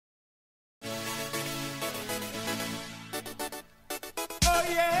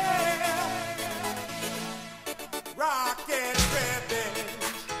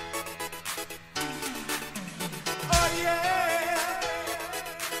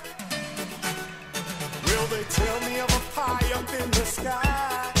They tell me of a pie up in the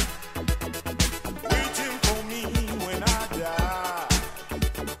sky, waiting for me when I die.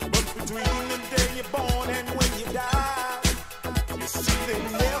 But between the day you're born and when you die, you see they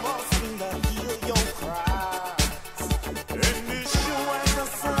never seem to hear your cries. And this sure as the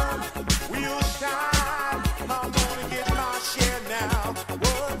sun will shine, I'm gonna get my share now.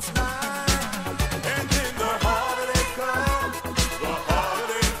 What's mine? And then the harder they come, the harder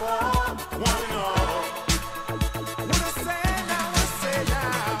they fall. One and all. What I say now,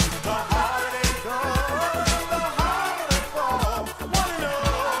 the harder they come, the harder they fall. One and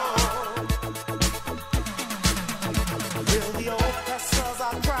all. Well, the oppressors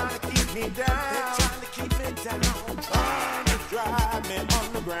are trying to keep me down. They're trying to keep me down, trying to drive me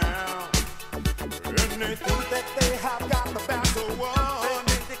underground. And they think that they have got the battle won.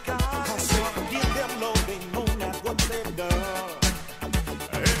 Cause if you give them low, they know not what they've done.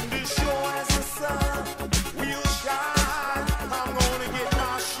 And as sure as the sun will shine, I'm gonna get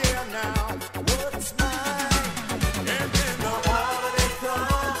my share now. What's mine? And then the harder they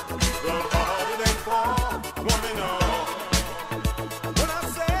come, the harder they fall. One and all. What I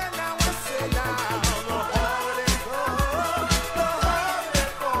say now, the harder they come, the harder they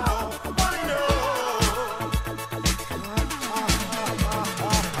fall. One and all.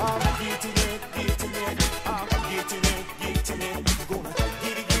 I'm getting it, I'm getting it. Gonna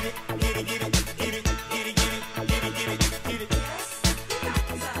get it, get it, get it, get it, get it, get it, get it, get it, get it, get it.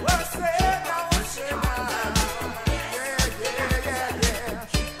 What I say now, yeah.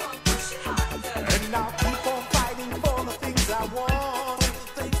 And I'll keep on fighting for the things I want,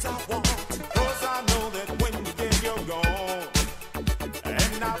 Cause I know that when you get, you're gone.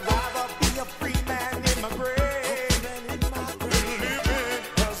 And I'd rather be a free man in my grave than living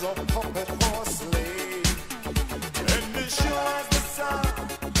as a puppet or slave. And as sure as the sun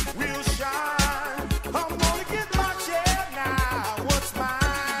will shine, I'm gonna get my share now. What's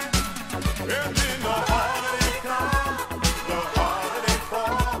mine? And then the harder they come, the harder they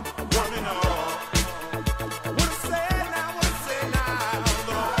fall. One and all. What I say now,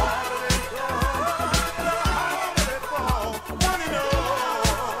 the harder they come, the harder they fall. One and all.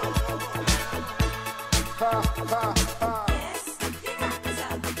 Ha, ha, ha. Yes, you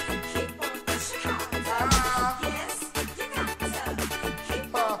got to keep on pushing harder. Yes, you got to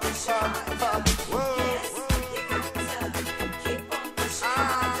keep on pushing harder. Yes, you got to keep on pushing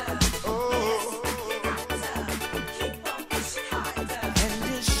harder. Yes, you got to keep on pushing harder. And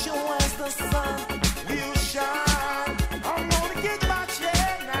as sure as the sun will shine, I'm gonna get my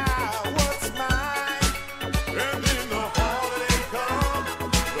share now. What's mine? And then the harder they come,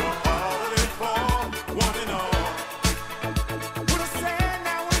 the harder they fall. One and all. What I say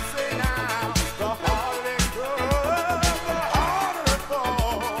now, the harder they come, the harder they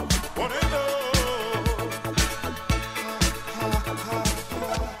fall. One and all.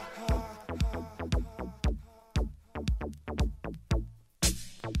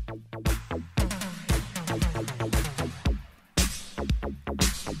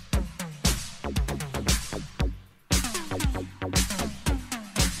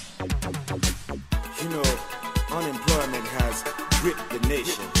 You know, unemployment has gripped the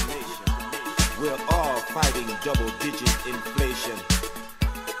nation. We're all fighting double-digit inflation.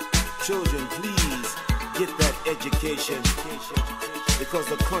 Children, please get that education, because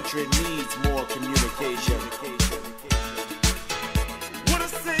the country needs more communication. What I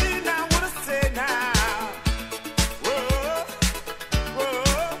say now, whoa, whoa,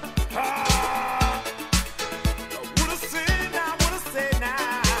 ah. What I say now,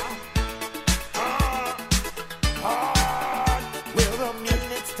 well, the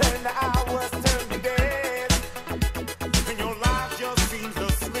minutes turn to hours, turn to days, and your life just seems to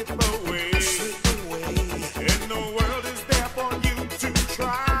slip away. And the world is there for you to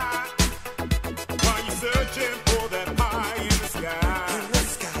try, while you're searching for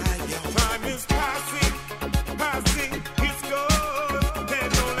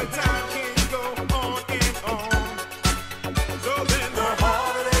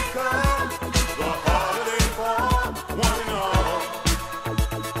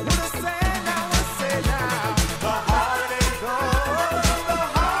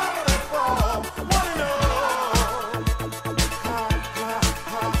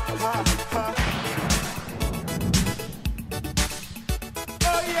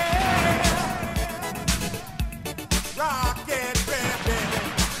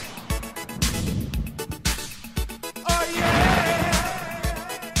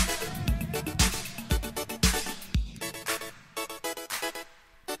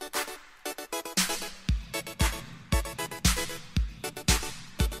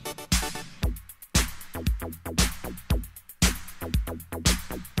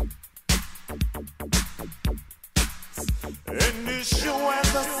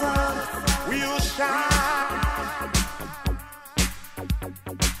the sun will shine.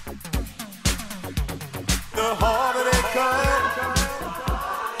 The harder they come,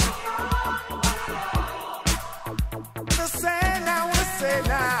 the say now, the say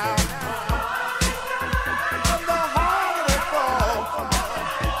now. The harder they fall.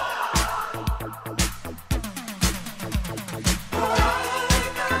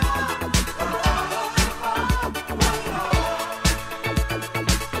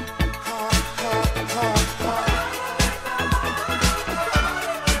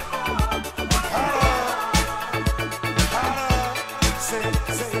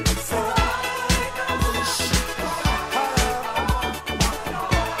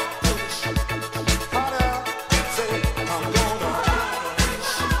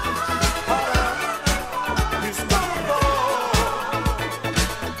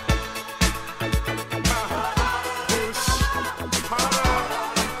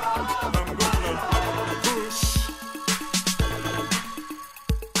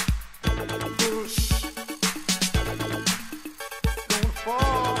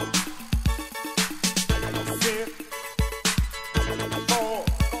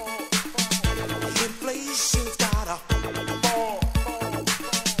 Inflation's gotta fall.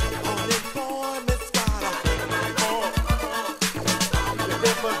 Unemployment's gotta fall.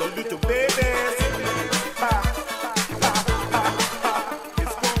 For the little babies,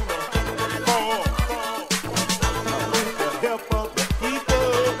 it's gonna fall. With the help of the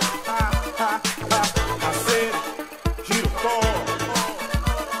people, I said it'll fall.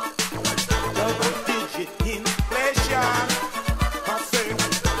 Double-digit inflation, I said.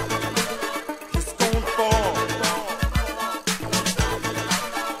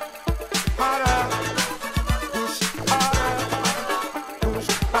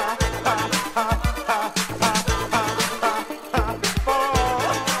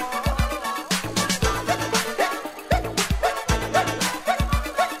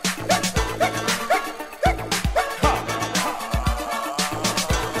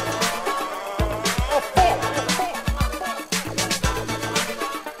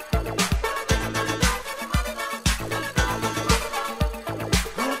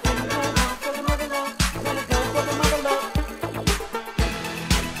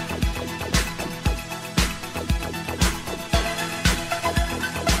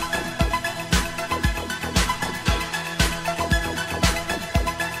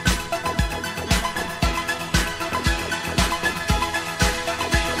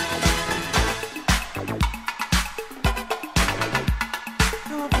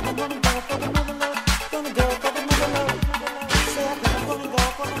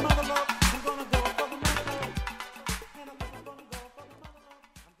 For the